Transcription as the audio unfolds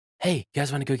Hey, you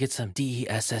guys want to go get some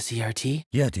DESSERT?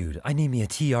 Yeah, dude, I need me a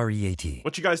TREAT.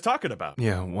 What you guys talking about?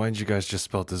 Yeah, why'd you guys just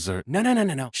spell dessert? No.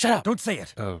 Shut up. Don't say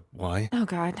it! Why? Oh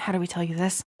god, how do we tell you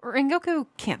this? Rengoku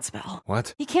can't spell.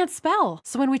 What? He can't spell.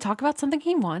 So when we talk about something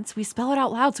he wants, we spell it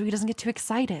out loud so he doesn't get too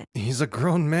excited. He's a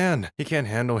grown man. He can't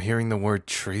handle hearing the word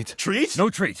treat. Treat? No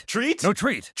treat! Treat? No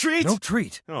treat! Treat? No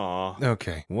treat! Aw.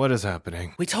 Okay, what is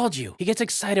happening? We told you. He gets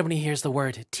excited when he hears the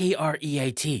word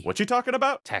TREAT. What you talking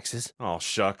about? Taxes. Oh,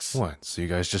 shucks. What, so you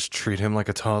guys just treat him like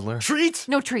a toddler? Treat?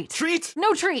 No treat. Treat?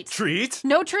 No treat. Treat?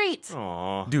 No treat.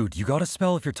 Aw. Dude, you gotta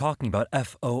spell if you're talking about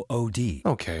FOOD.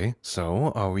 Okay,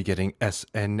 so are we getting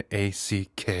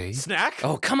SNACK? Snack?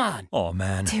 Oh, come on. Aw,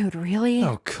 man. Dude, really?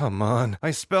 Oh, come on.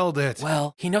 I spelled it.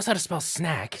 Well, he knows how to spell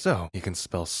snack. So, he can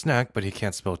spell snack, but he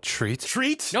can't spell treat?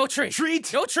 Treat? No treat.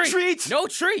 Treat? No treat. Treat? No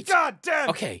treat. God damn!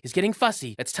 Okay, he's getting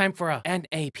fussy. It's time for a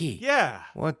NAP. Yeah.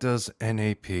 What does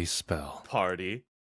NAP spell? Party.